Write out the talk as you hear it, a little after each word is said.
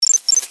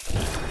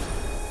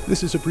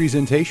This is a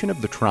presentation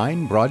of the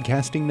Trine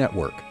Broadcasting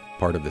Network,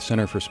 part of the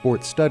Center for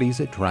Sports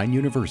Studies at Trine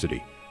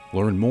University.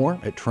 Learn more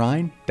at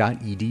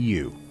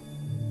trine.edu.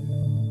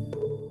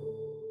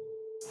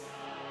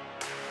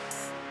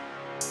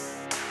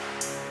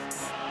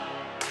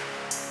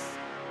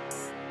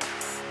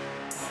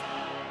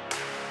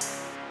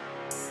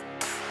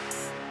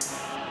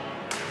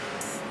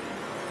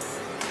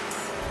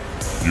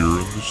 You're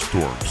in the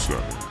Storm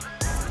Center.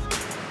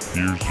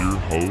 Here's your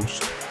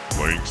host,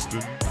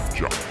 Langston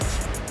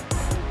Johnson.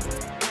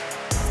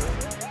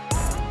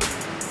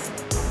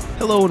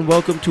 Hello and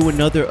welcome to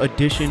another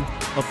edition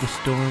of the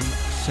Storm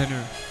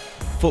Center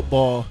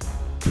football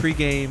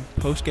pregame,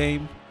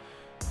 postgame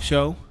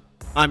show.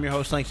 I'm your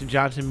host, Langston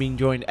Johnson, being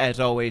joined as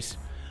always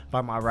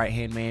by my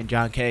right-hand man,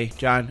 John K.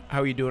 John,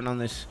 how are you doing on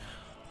this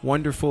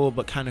wonderful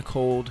but kind of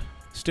cold,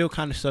 still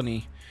kind of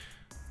sunny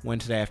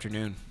Wednesday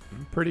afternoon?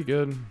 Pretty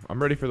good.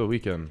 I'm ready for the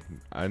weekend.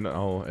 I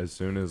know as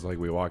soon as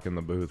we walk in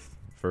the booth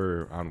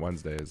on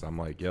Wednesdays, I'm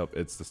like, yep,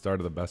 it's the start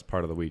of the best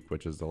part of the week,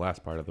 which is the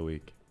last part of the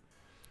week.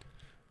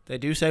 They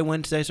do say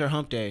Wednesdays are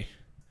hump day.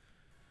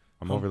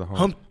 I'm over the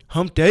hump.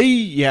 Hump day?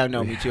 Yeah,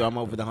 no, me too. I'm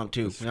over the hump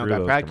too. We don't got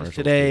those practice commercials,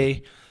 today.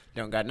 dude.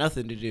 Don't got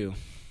nothing to do.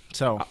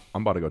 So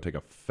I'm about to go take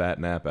a fat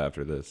nap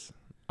after this.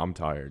 I'm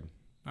tired.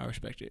 I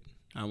respect it.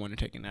 I want to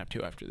take a nap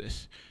too after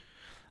this.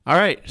 All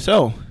right,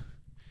 so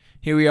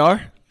here we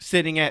are,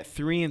 sitting at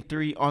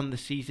 3-3 on the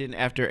season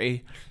after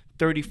a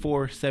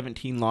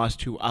 34-17 loss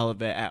to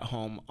Olivet at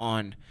home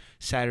on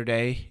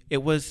Saturday.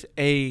 It was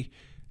a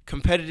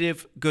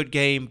competitive, good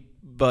game,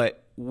 but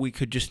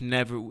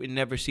it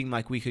never seemed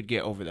like we could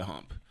get over the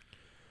hump.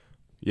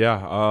 Yeah,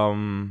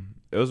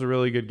 it was a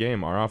really good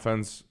game. Our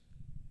offense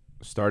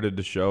started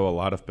to show a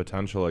lot of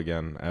potential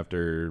again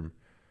after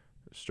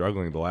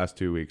struggling the last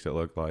 2 weeks, it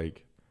looked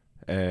like.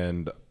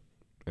 And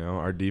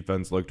our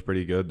defense looked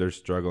pretty good. They're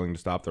struggling to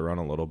stop the run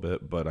a little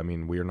bit, but,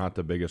 we are not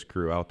the biggest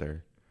crew out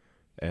there.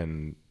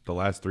 And the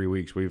last 3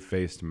 weeks, we've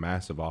faced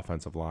massive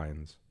offensive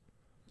lines.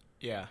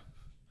 Yeah.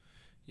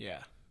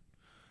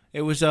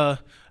 It was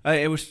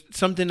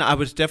something I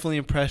was definitely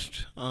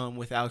impressed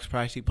with Alex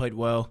Price. He played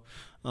well,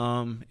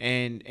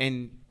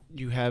 and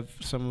you have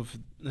some of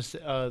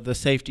the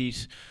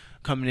safeties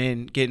coming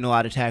in, getting a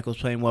lot of tackles,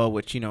 playing well.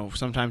 Which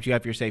sometimes you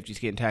have your safeties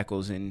getting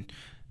tackles, and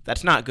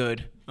that's not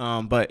good.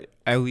 But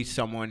at least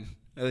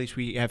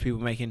we have people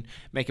making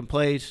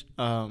plays.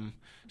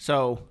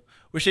 So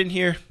we're sitting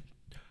here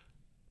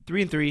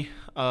 3-3.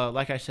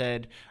 Like I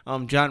said,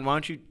 John, why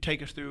don't you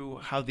take us through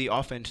how the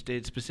offense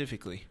did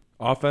specifically?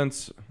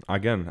 Offense,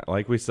 again,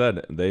 like we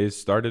said, they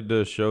started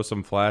to show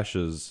some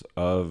flashes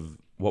of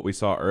what we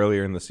saw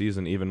earlier in the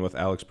season, even with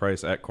Alex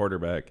Price at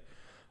quarterback.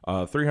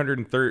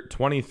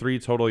 323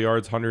 total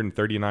yards,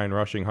 139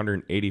 rushing,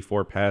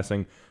 184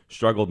 passing.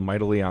 Struggled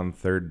mightily on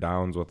third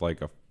downs with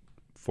a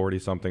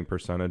 40-something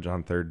percentage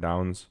on third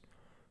downs,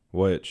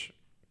 which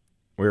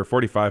we were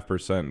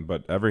 45%,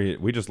 but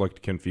we just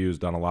looked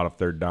confused on a lot of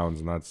third downs,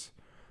 and that's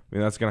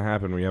going to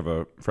happen when you have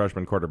a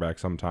freshman quarterback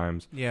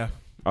sometimes. Yeah.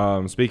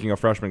 Speaking of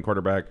freshman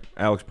quarterback,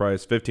 Alex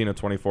Price, 15 of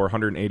 24,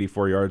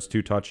 184 yards,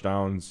 2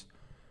 touchdowns,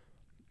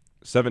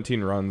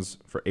 17 runs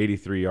for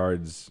 83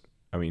 yards.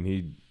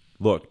 He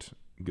looked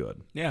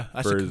good. Yeah.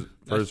 For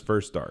his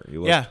first start.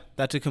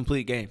 That's a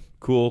complete game.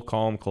 Cool,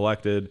 calm,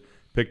 collected,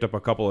 picked up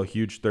a couple of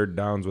huge third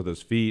downs with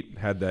his feet,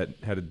 had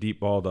a deep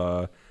ball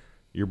to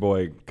your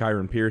boy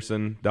Kyron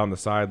Pearson down the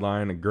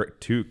sideline,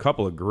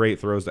 couple of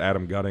great throws to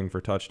Adam Gutting for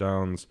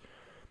touchdowns.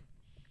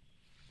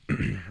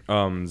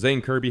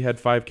 Zane Kirby had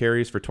 5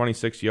 carries for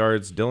 26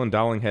 yards. Dylan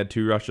Dowling had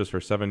 2 rushes for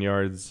 7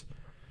 yards.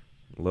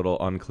 A little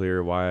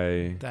unclear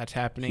why that's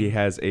happening. He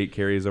has 8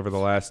 carries over the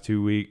last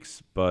 2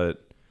 weeks,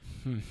 but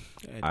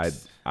I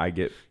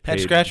get paid. Head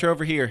scratcher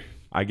over here.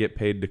 I get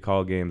paid to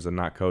call games and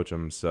not coach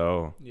them,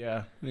 so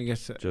yeah, I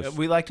guess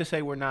we like to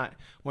say we're not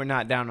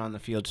down on the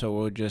field, so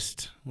we'll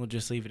just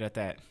leave it at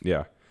that.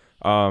 Yeah.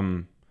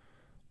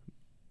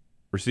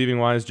 Receiving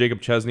wise, Jacob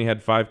Chesney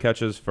had 5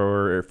 catches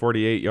for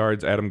 48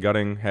 yards. Adam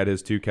Gutting had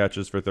his 2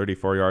 catches for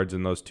 34 yards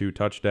in those 2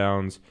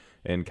 touchdowns,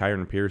 and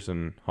Kyron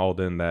Pearson hauled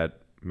in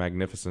that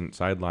magnificent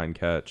sideline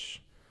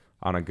catch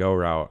on a go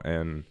route.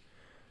 And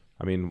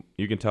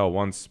you can tell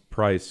once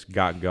Price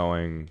got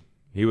going,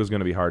 he was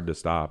going to be hard to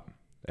stop.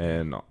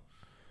 And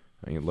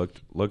he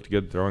looked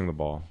good throwing the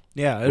ball.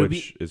 Yeah,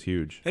 which is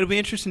huge. It'll be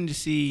interesting to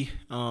see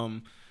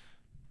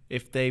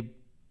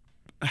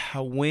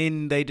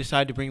when they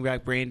decide to bring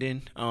back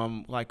Brandon.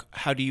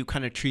 How do you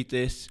kind of treat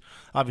this?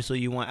 Obviously,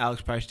 you want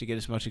Alex Price to get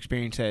as much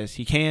experience as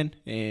he can,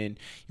 and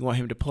you want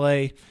him to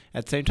play.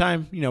 At the same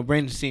time,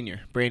 Brandon's a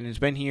senior. Brandon's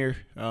been here.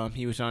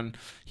 He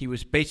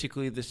was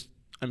basically this.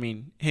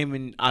 Him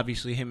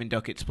and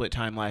Duckett split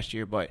time last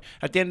year, but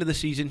at the end of the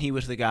season, he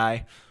was the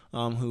guy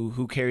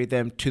who carried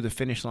them to the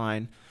finish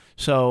line.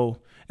 So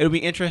it'll be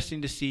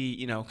interesting to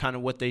see, kind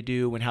of what they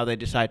do and how they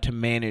decide to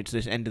manage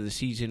this end of the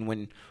season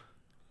when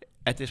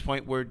at this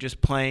point we're just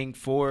playing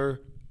for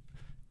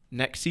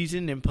next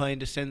season and playing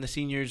to send the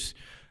seniors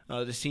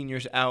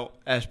out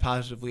as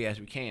positively as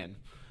we can.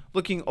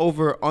 Looking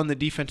over on the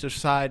defensive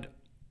side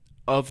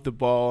of the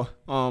ball.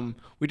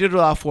 We did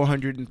allow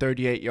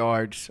 438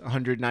 yards,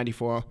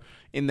 194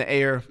 in the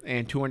air,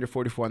 and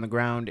 244 on the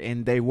ground,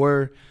 and they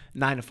were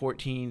 9 of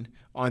 14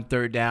 on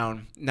third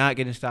down, not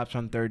getting stops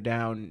on third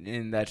down,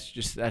 and that's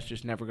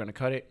just never going to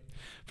cut it.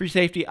 Free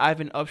safety,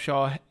 Ivan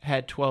Upshaw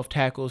had 12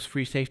 tackles.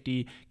 Free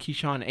safety,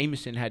 Keyshawn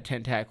Amison had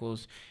 10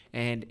 tackles.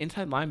 And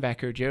inside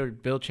linebacker,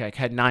 Jared Bilczak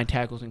had 9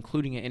 tackles,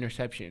 including an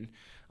interception.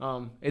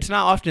 It's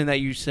not often that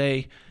you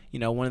say,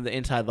 one of the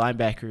inside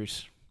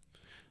linebackers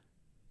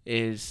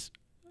is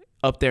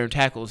up there in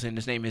tackles, and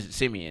his name isn't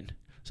Simeon.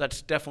 So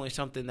that's definitely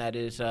something that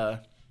is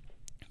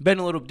been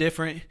a little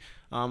different.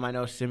 I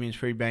know Simeon's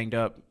pretty banged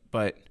up,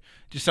 but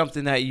just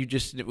something that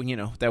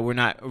that we're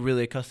not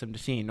really accustomed to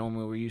seeing.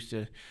 Normally we're used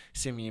to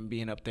Simeon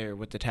being up there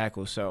with the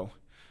tackles. So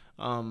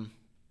not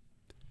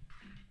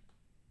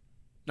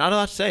a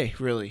lot to say,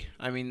 really.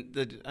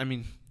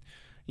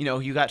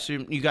 You got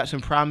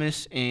some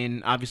promise,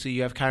 and obviously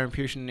you have Kyron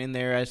Pearson in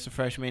there as a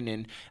freshman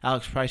and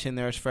Alex Price in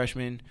there as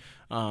freshman.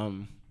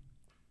 And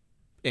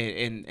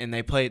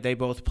they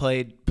both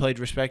played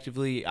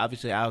respectively.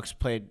 Obviously Alex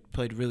played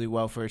really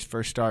well for his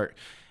first start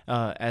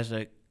as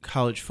a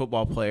college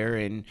football player,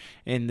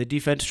 and the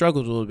defense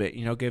struggled a little bit,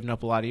 giving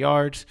up a lot of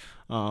yards,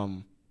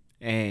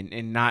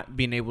 and not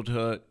being able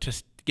to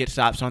get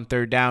stops on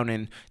third down,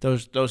 and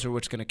those are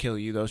what's going to kill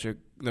you. Those are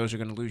going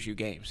to lose you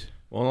games.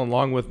 Well,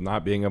 along with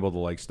not being able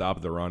to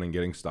stop the run and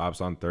getting stops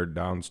on third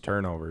downs,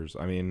 turnovers.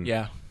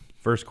 Yeah.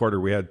 First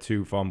quarter we had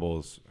 2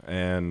 fumbles,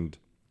 and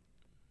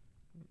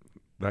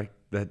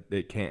that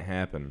it can't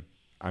happen.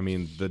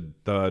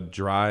 The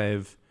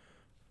drive,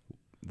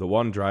 the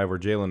one drive where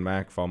Jalen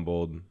Mack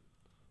fumbled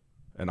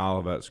and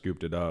Olivet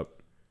scooped it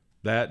up,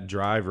 that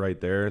drive right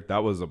there,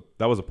 that was a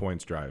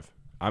points drive.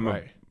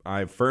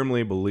 I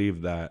firmly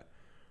believe that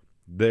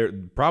there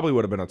probably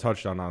would have been a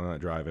touchdown on that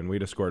drive, and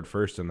we'd have scored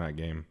first in that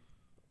game.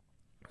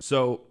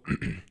 So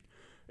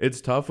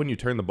it's tough when you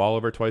turn the ball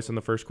over twice in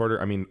the first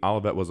quarter.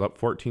 Olivet was up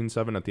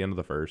 14-7 at the end of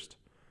the first.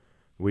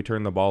 We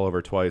turned the ball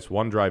over twice.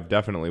 One drive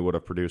definitely would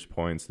have produced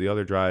points. The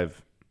other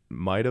drive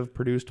might have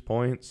produced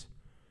points.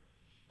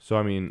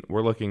 So,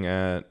 we're looking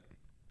at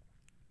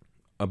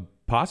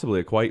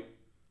possibly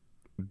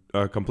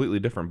a completely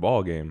different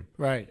ball game.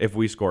 Right. If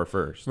we score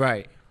first.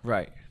 Right.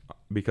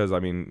 Because,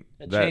 that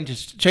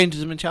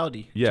changes the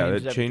mentality. Yeah,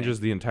 it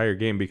changes the entire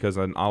game, because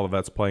then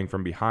Olivet's playing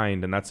from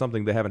behind, and that's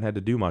something they haven't had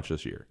to do much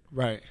this year.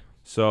 Right.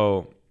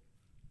 So,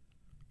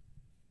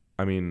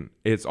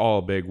 it's all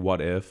a big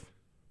what if,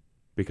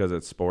 because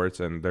it's sports,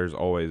 and there's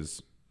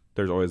always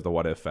the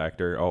what if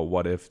factor. Oh,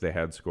 what if they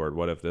had scored?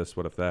 What if this?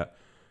 What if that?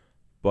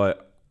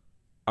 But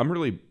I'm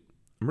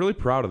really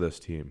proud of this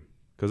team,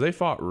 because they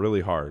fought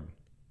really hard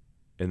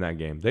in that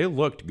game. They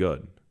looked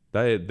good.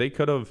 They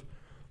could have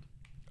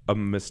a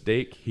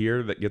mistake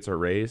here that gets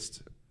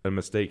erased,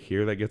 and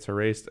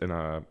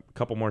a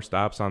couple more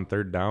stops on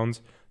third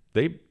downs.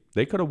 They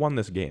could have won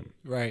this game.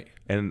 Right.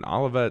 And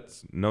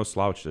Olivet's no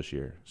slouch this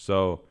year.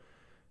 So,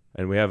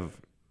 and we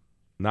have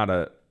not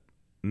a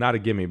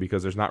gimme,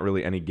 because there's not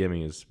really any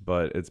gimmies,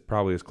 but it's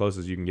probably as close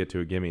as you can get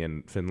to a gimme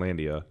in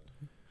Finlandia.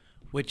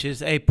 Which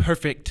is a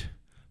perfect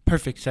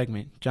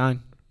segment.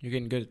 John, you're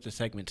getting good at the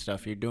segment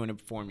stuff. You're doing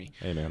it for me.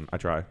 Hey, man, I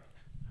try.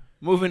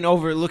 Moving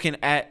over, looking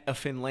at a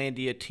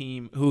Finlandia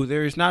team who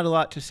there is not a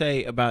lot to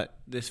say about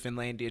this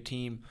Finlandia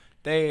team.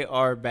 They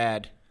are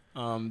bad.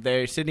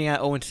 They're sitting at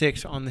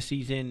 0-6 on the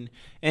season,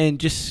 and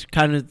just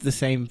kind of the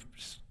same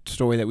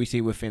story that we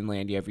see with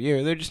Finlandia every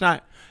year. They're just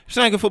not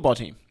a good football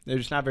team. They're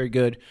just not very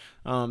good.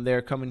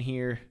 They're coming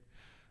here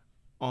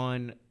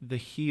on the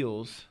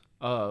heels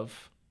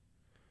of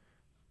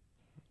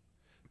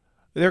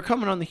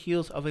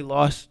a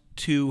loss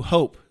to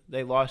Hope.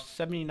 They lost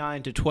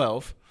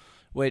 79-12,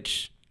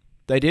 which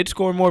they did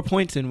score more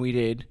points than we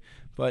did,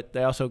 but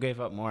they also gave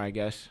up more, I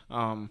guess.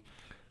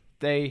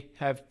 They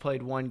have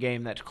played one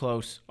game that's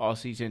close all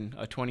season,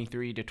 a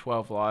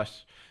 23-12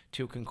 loss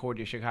to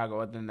Concordia Chicago.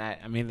 Other than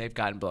that, they've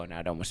gotten blown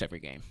out almost every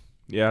game.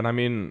 Yeah,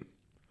 and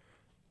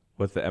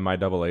with the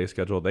MIAA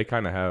schedule, they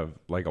kind of have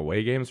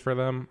away games for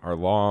them are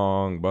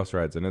long bus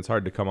rides, and it's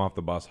hard to come off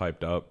the bus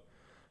hyped up.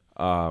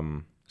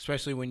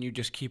 Especially when you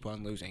just keep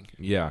on losing.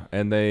 Yeah,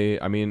 and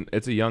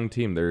it's a young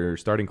team. Their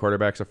starting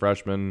quarterback's a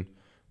freshman.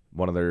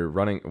 One of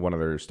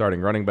their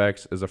starting running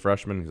backs is a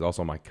freshman. He's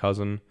also my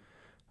cousin.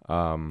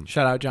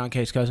 Shout out John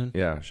K's cousin.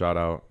 Yeah, shout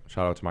out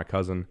to my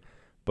cousin.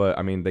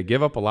 But they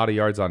give up a lot of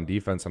yards on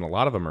defense, and a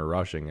lot of them are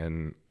rushing.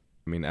 And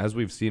as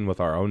we've seen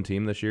with our own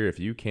team this year, if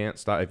you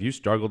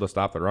struggle to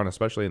stop the run,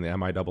 especially in the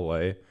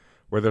MIAA,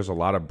 where there's a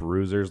lot of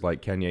bruisers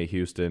like Kenya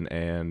Houston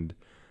and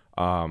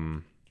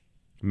Noah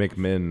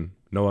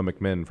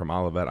McMinn from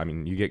Olivet.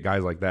 You get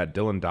guys like that.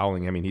 Dylan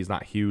Dowling, he's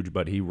not huge,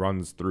 but he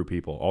runs through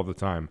people all the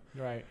time.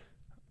 Right.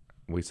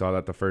 We saw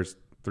that the first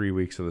 3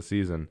 weeks of the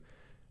season.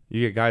 You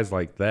get guys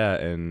like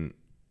that, and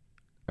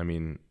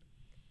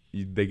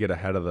they get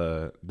ahead of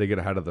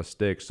the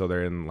sticks, so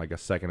they're in a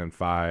 2nd and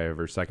 5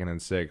 or 2nd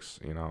and 6,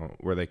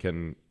 where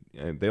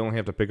they only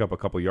have to pick up a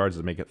couple yards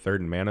to make it 3rd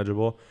and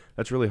manageable.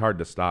 That's really hard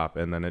to stop,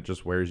 and then it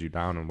just wears you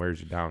down and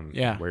wears you down.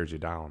 Yeah. Wears you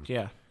down.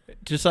 Yeah.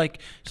 Just like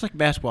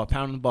basketball,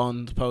 pounding the ball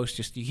in the post.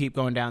 Just you keep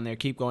going down there,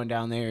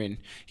 and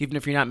even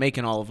if you're not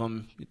making all of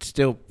them, it's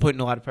still putting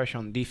a lot of pressure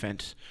on the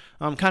defense.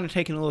 I'm kind of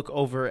taking a look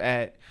over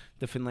at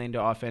the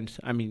Finlandia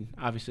offense. I mean,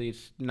 obviously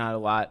it's not a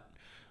lot.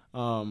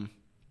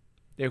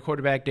 Their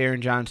quarterback Darren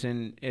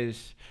Johnson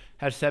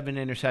has 7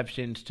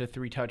 interceptions to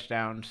 3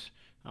 touchdowns.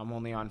 I'm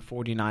only on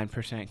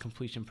 49%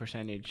 completion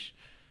percentage.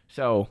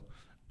 So,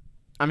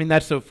 I mean,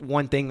 that's the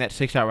one thing that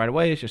sticks out right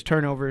away is just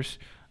turnovers.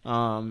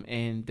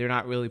 And they're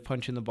not really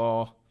punching the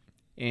ball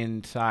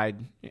inside.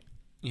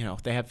 You know,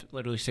 they have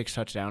literally 6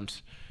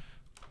 touchdowns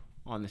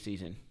on the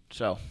season.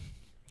 So,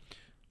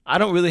 I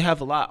don't really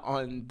have a lot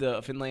on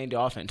the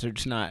Finlandia offense. They're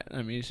just not.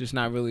 I mean, it's just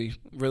not really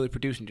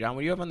producing. John,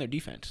 what do you have on their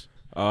defense?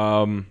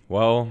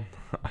 Well,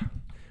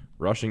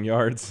 rushing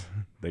yards.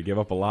 They give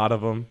up a lot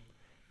of them.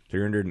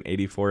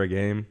 384 a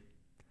game.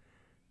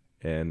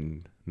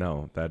 And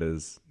no, that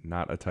is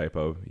not a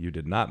typo. You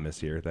did not miss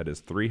here. That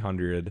is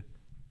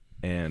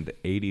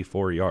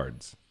 384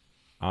 yards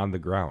on the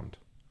ground.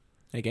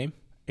 A game?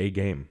 A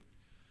game.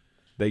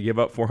 They give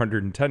up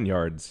 410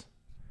 yards.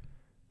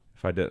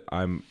 If I did,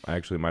 I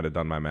actually might have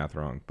done my math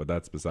wrong, but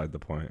that's beside the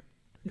point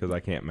because I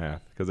can't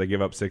math. Because they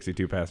give up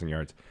 62 passing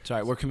yards.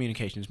 Sorry, we're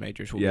communications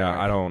majors. Yeah,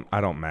 I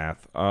don't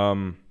math.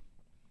 But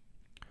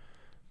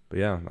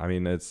yeah, I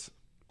mean, it's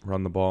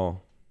run the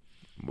ball.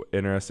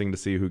 Interesting to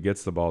see who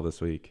gets the ball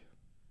this week.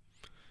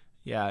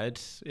 Yeah,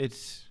 it's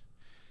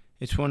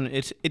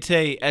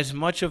as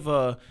much of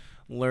a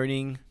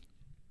learning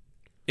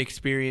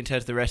experience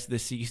as the rest of the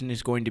season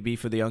is going to be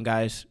for the young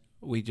guys.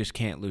 We just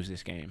can't lose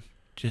this game.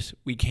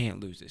 We can't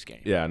lose this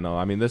game. Yeah, no,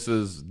 I mean this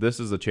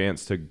is a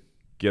chance to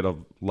get a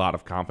lot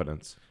of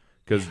confidence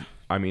because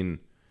I mean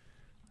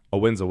a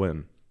win's a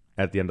win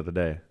at the end of the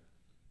day,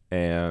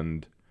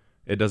 and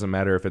it doesn't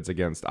matter if it's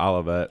against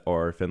Olivet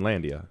or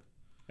Finlandia.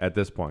 At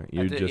this point,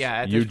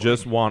 you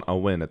just want a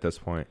win. At this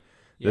point,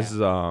 this is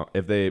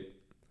if they,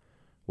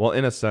 well,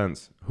 in a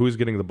sense, who's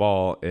getting the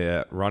ball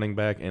at running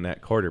back and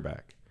at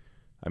quarterback?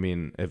 I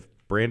mean, if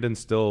Brandon's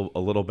still a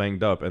little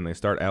banged up and they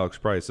start Alex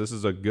Price, this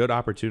is a good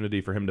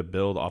opportunity for him to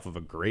build off of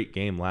a great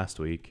game last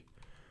week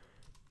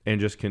and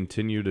just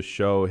continue to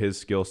show his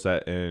skill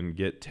set and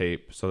get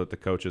tape so that the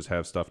coaches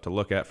have stuff to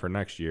look at for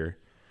next year.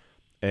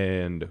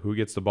 And who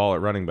gets the ball at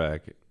running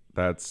back?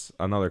 That's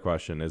another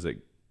question. Is it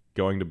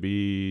going to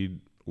be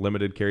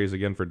limited carries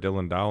again for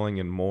Dylan Dowling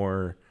and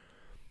more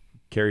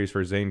carries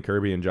for Zane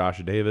Kirby and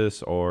Josh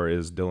Davis, or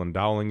is Dylan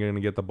Dowling going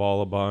to get the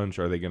ball a bunch?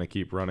 Are they going to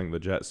keep running the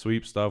jet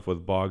sweep stuff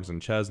with Boggs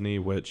and Chesney,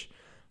 which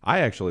I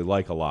actually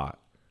like a lot.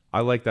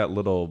 I like that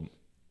little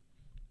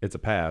 – it's a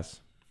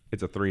pass.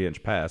 It's a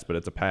 3-inch pass, but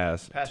it's a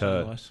pass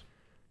to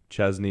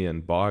Chesney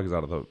and Boggs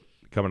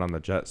coming on the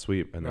jet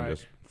sweep and then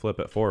just flip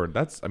it forward.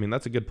 That's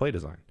a good play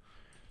design.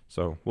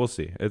 So we'll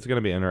see. It's going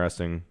to be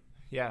interesting.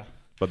 Yeah.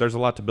 But there's a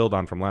lot to build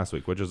on from last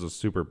week, which is a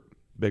super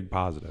big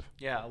positive.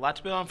 Yeah, a lot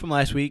to build on from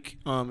last week.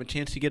 A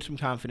chance to get some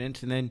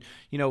confidence. And then,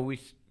 we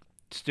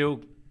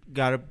still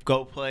got to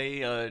go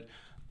play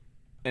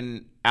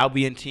an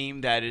Albion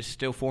team that is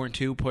still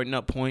 4-2, putting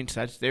up points.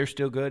 They're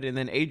still good. And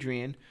then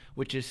Adrian,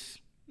 which is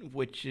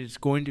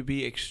going to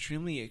be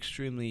extremely,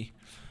 extremely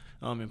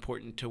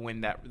important to win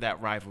that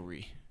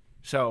rivalry.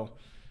 So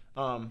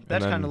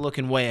that's kind of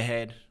looking way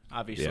ahead,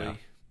 obviously. Yeah.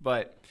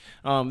 But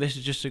this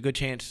is just a good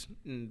chance.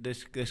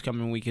 This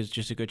coming week is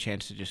just a good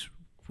chance to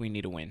we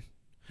need a win.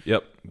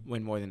 Yep.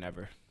 Win more than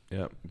ever.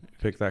 Yep.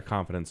 Pick that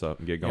confidence up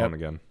and get going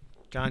again.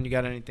 John, you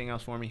got anything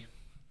else for me?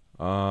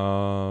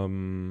 No,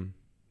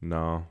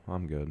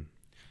 I'm good.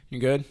 You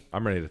good?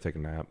 I'm ready to take a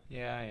nap.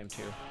 Yeah, I am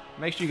too.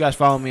 Make sure you guys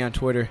follow me on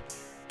Twitter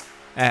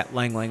at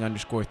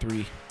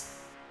 @langlang_3.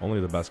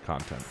 Only the best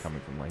content coming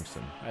from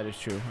Langston. That is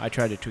true. I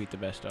try to tweet the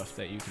best stuff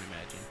that you can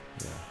imagine.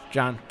 Yeah.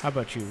 John, how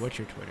about you? What's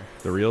your Twitter?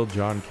 The real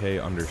John K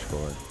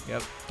 _.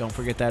 Yep. Don't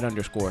forget that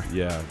underscore.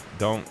 Yeah.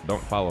 Don't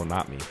follow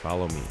not me.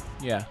 Follow me.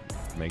 Yeah.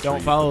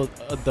 Don't follow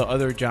the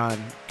other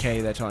John K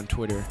that's on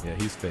Twitter. Yeah,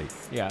 he's fake.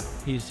 Yeah,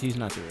 he's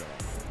not the real.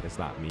 It's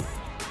not me.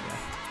 Yeah.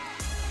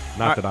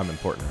 Not that I'm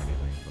important or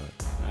anything,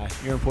 but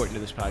you're important to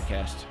this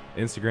podcast.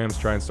 Instagram's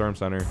Trine Storm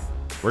Center.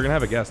 We're gonna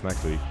have a guest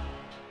next week.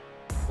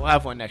 We'll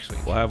have one next week.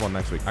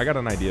 I got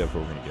an idea of who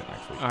we're going to get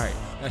next week. All right.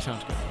 That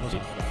sounds good. We'll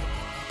talk about it.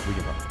 We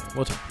can talk about it.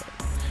 We'll talk about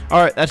it.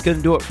 All right. That's going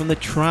to do it from the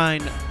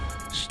Trine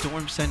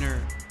Storm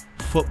Center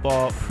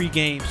football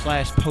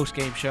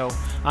pregame/postgame show.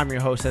 I'm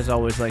your host, as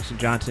always, Langston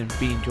Johnson,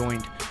 being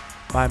joined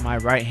by my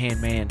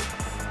right-hand man,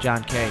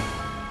 John K.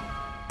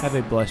 Have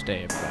a blessed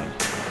day, everybody.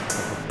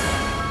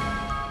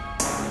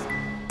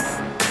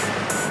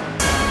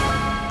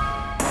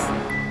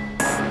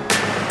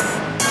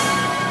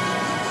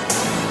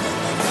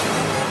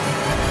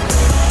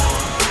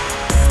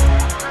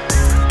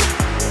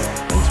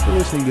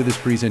 Listening to this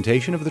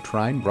presentation of the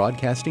Trine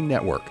Broadcasting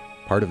Network,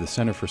 part of the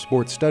Center for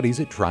Sports Studies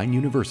at Trine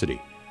University.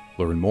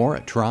 Learn more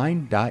at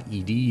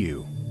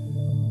trine.edu.